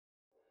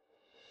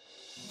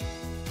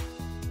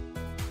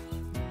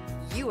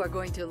You are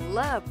going to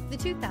love the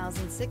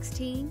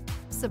 2016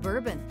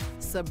 Suburban.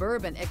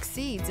 Suburban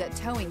exceeds at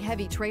towing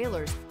heavy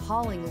trailers,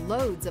 hauling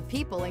loads of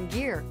people and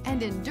gear,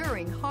 and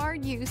enduring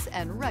hard use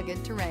and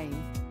rugged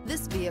terrain.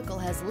 This vehicle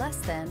has less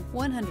than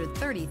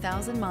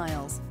 130,000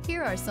 miles.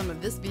 Here are some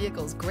of this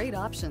vehicle's great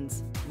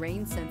options: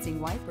 rain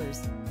sensing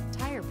wipers,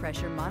 tire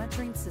pressure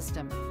monitoring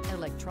system,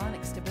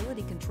 electronic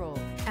stability control,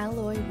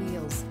 alloy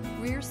wheels,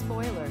 rear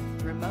spoiler,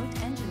 remote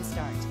engine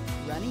start,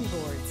 running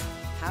boards,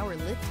 power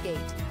lift gate,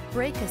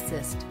 brake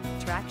assist,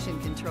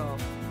 traction control.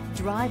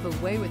 Drive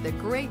away with a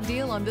great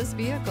deal on this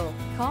vehicle.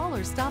 Call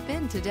or stop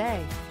in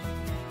today.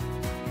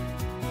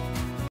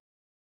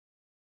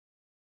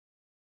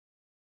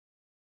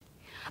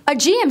 A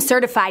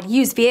GM-certified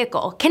used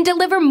vehicle can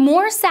deliver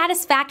more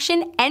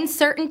satisfaction and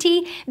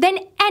certainty than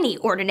any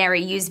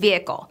ordinary used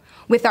vehicle.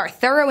 With our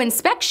thorough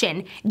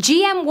inspection,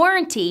 GM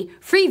warranty,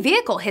 free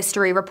vehicle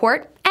history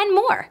report, and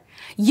more.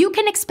 You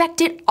can expect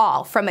it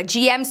all from a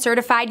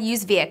GM-certified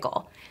used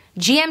vehicle.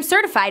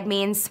 GM-certified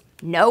means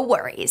no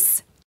worries.